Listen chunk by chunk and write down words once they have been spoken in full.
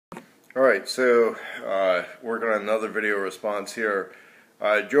Alright, so working on another video response here.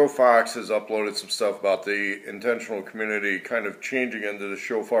 Joe Fox has uploaded some stuff about the intentional community kind of changing into the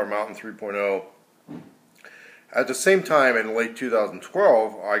Shofar Mountain 3.0. At the same time, in late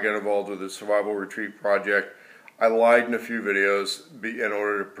 2012, I got involved with the Survival Retreat Project. I lied in a few videos in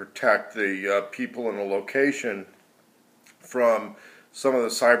order to protect the people in the location from some of the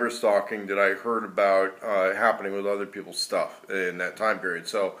cyber stalking that I heard about happening with other people's stuff in that time period.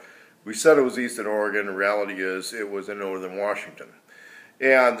 So we said it was Eastern Oregon. The reality is it was in Northern Washington.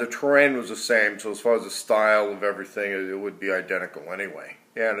 And the terrain was the same, so as far as the style of everything, it would be identical anyway.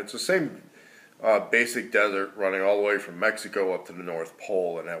 And it's the same basic desert running all the way from Mexico up to the North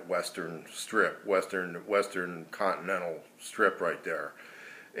Pole in that western strip, western continental strip right there.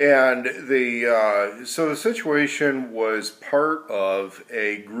 And so the situation was part of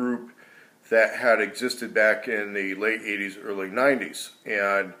a group that had existed back in the late 80s, early 90s.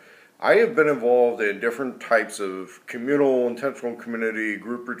 And I have been involved in different types of communal, intentional community,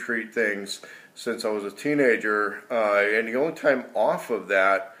 group retreat things since I was a teenager. And the only time off of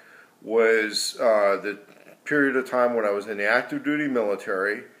that was the period of time when I was in the active duty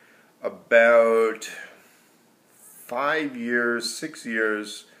military, about 5 years, 6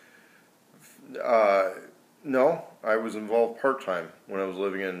 years. No, I was involved part-time when I was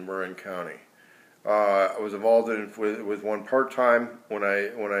living in Marin County. I was involved with one part-time when I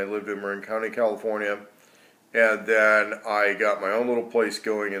lived in Marin County, California, and then I got my own little place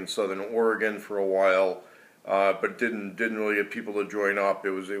going in Southern Oregon for a while, but didn't really get people to join up. It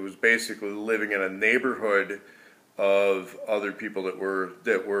was basically living in a neighborhood of other people that were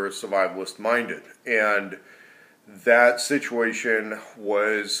survivalist minded, and that situation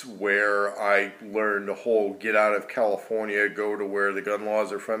was where I learned the whole get out of California, go to where the gun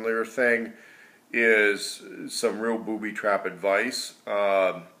laws are friendlier thing is some real booby trap advice,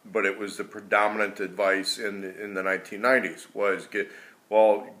 but it was the predominant advice in the 1990s was get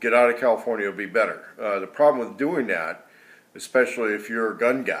out of California, it'll be better. The problem with doing that, especially if you're a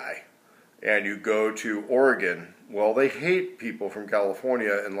gun guy and you go to Oregon, well, they hate people from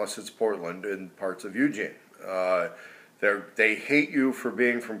California unless it's Portland and parts of Eugene. They hate you for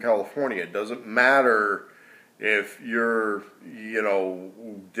being from California. It doesn't matter if you're,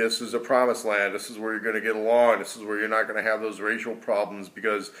 this is a promised land, this is where you're going to get along, this is where you're not going to have those racial problems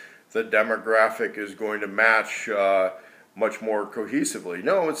because the demographic is going to match much more cohesively.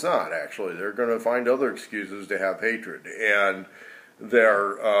 No, it's not, actually. They're going to find other excuses to have hatred. And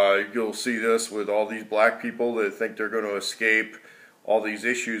you'll see this with all these black people that think they're going to escape all these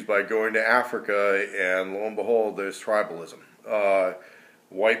issues by going to Africa, and lo and behold, there's tribalism.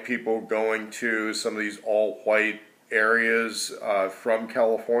 White people going to some of these all-white areas from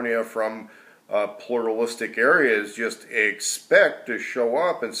California, from pluralistic areas, just expect to show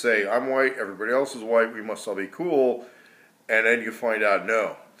up and say, I'm white, everybody else is white, we must all be cool, and then you find out,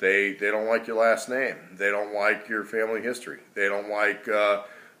 no, they don't like your last name, they don't like your family history, they don't like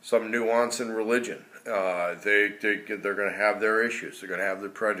some nuance in religion, they're going to have their issues, they're going to have their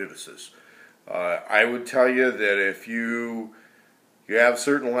prejudices. I would tell you that if you have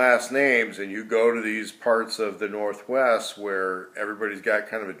certain last names and you go to these parts of the Northwest where everybody's got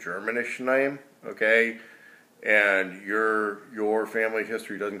kind of a Germanish name, okay, and your family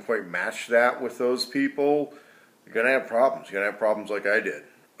history doesn't quite match that with those people, you're going to have problems. You're going to have problems like I did.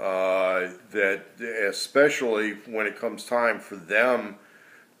 That especially when it comes time for them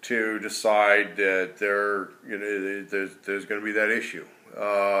to decide that there's going to be that issue.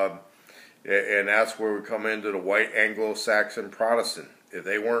 And that's where we come into the white Anglo-Saxon Protestant. If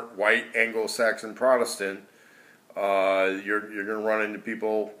they weren't white Anglo-Saxon Protestant, you're going to run into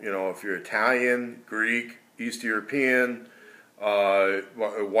people, if you're Italian, Greek, East European,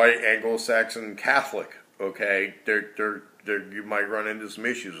 white Anglo-Saxon Catholic, okay, you might run into some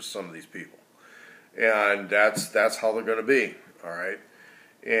issues with some of these people. And that's how they're going to be, all right?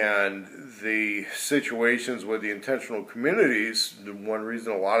 And the situations with the intentional communities, the one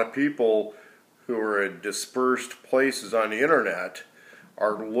reason a lot of people who are in dispersed places on the internet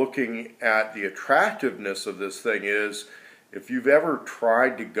are looking at the attractiveness of this thing is, if you've ever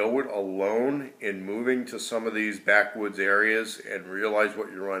tried to go it alone in moving to some of these backwoods areas and realize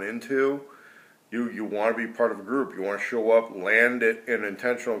what you run into, you want to be part of a group. You want to show up, land it in an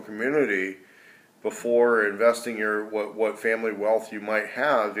intentional community before investing what family wealth you might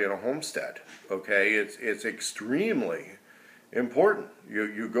have in a homestead. Okay, it's extremely important.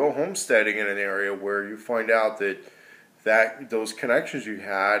 You go homesteading in an area where you find out that those connections you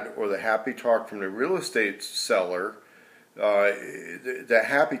had, or the happy talk from the real estate seller, that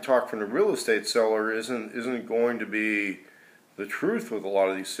happy talk from the real estate seller isn't going to be the truth with a lot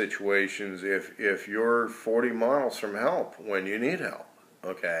of these situations. If you're 40 miles from help when you need help,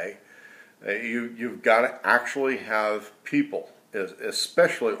 okay, you've got to actually have people,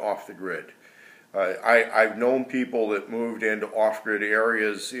 especially off the grid. I've known people that moved into off-grid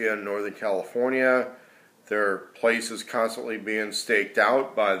areas in Northern California. Their place is constantly being staked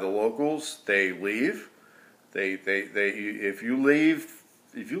out by the locals. They leave. If you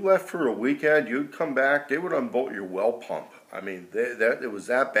left for a weekend, you'd come back, they would unbolt your well pump. I mean, it was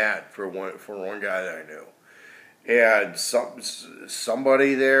that bad for one guy that I knew. And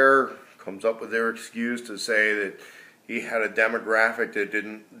somebody there comes up with their excuse to say that he had a demographic that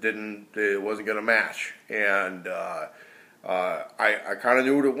it wasn't going to match. And I kind of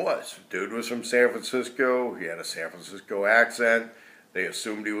knew what it was. Dude was from San Francisco. He had a San Francisco accent. They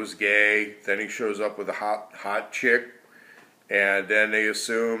assumed he was gay. Then he shows up with a hot chick, and then they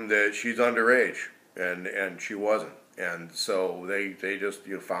assume that she's underage, and she wasn't. And so they just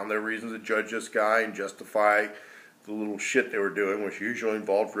found their reasons to judge this guy and justify the little shit they were doing, which usually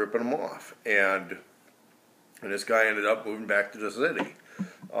involved ripping him off. And this guy ended up moving back to the city.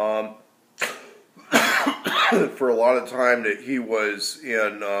 For a lot of time that he was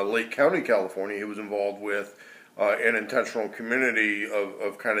in Lake County, California, he was involved with an intentional community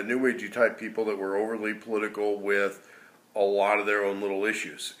of kind of new agey type people that were overly political with a lot of their own little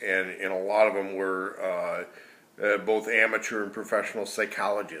issues. And a lot of them were both amateur and professional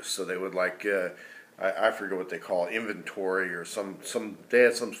psychologists. So they would I forget what they call it, inventory or they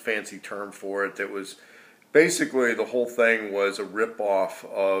had some fancy term for it that was basically the whole thing was a ripoff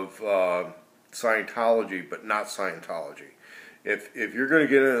of Scientology, but not Scientology. If you're going to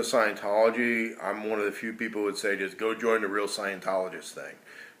get into Scientology, I'm one of the few people who would say just go join the real Scientologist thing.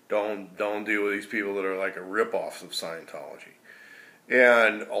 Don't deal with these people that are like a ripoffs of Scientology.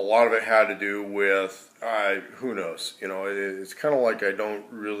 And a lot of it had to do with who knows. It's kind of like I don't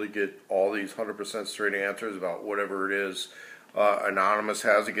really get all these 100% straight answers about whatever it is Anonymous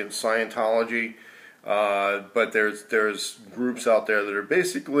has against Scientology. But there's groups out there that are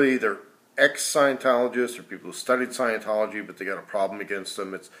basically they're ex-Scientologists or people who studied Scientology, but they got a problem against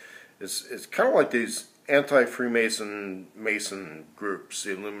them. It's kind of like these anti-Freemason groups,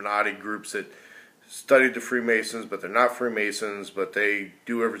 the Illuminati groups that studied the Freemasons, but they're not Freemasons, but they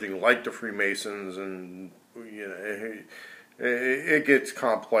do everything like the Freemasons, and it gets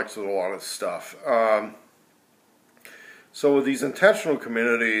complex with a lot of stuff. So with these intentional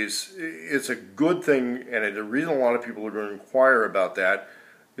communities, it's a good thing, and the reason a lot of people are going to inquire about that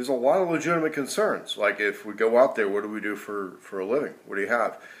is a lot of legitimate concerns. Like if we go out there, what do we do for a living? What do you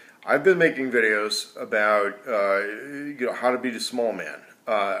have? I've been making videos about how to be the small man.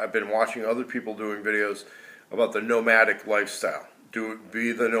 I've been watching other people doing videos about the nomadic lifestyle.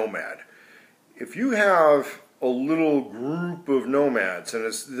 Be the nomad. If you have a little group of nomads, and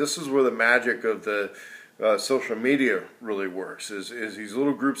this is where the magic of the social media really works, is these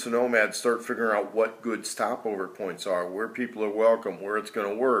little groups of nomads start figuring out what good stopover points are, where people are welcome, where it's going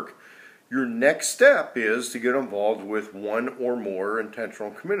to work. Your next step is to get involved with one or more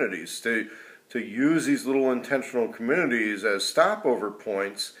intentional communities, to use these little intentional communities as stopover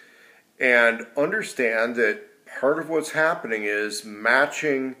points and understand that part of what's happening is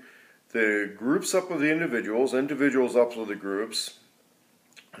matching the groups up with the individuals up with the groups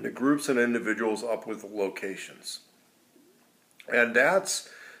and individuals up with the locations. And that's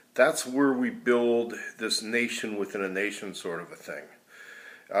where we build this nation within a nation sort of a thing.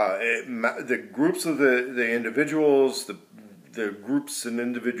 The groups of the individuals, the groups and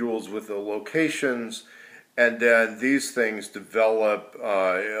individuals with the locations, and then these things develop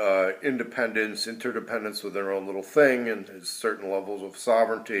independence, interdependence with their own little thing, and certain levels of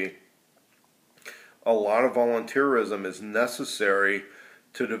sovereignty. A lot of volunteerism is necessary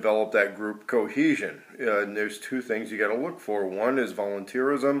to develop that group cohesion. And there's two things you got to look for. One is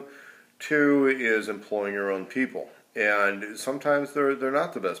volunteerism. Two is employing your own people. And sometimes they're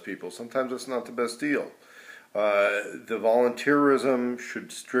not the best people. Sometimes it's not the best deal. The volunteerism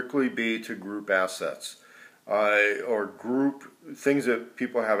should strictly be to group assets or group things that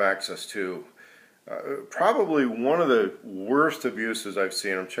people have access to. Probably one of the worst abuses I've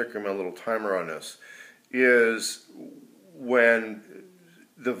seen, I'm checking my little timer on this, is when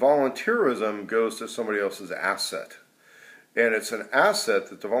the volunteerism goes to somebody else's asset. And it's an asset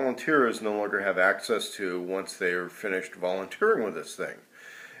that the volunteers no longer have access to once they are finished volunteering with this thing.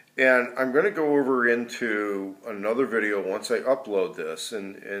 And I'm going to go over into another video once I upload this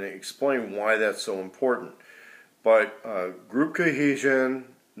and explain why that's so important. But group cohesion,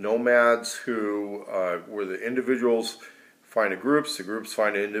 nomads who were the individuals find the groups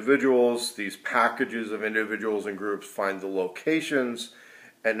find individuals, these packages of individuals and groups find the locations,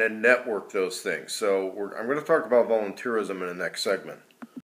 and then network those things. So I'm going to talk about volunteerism in the next segment.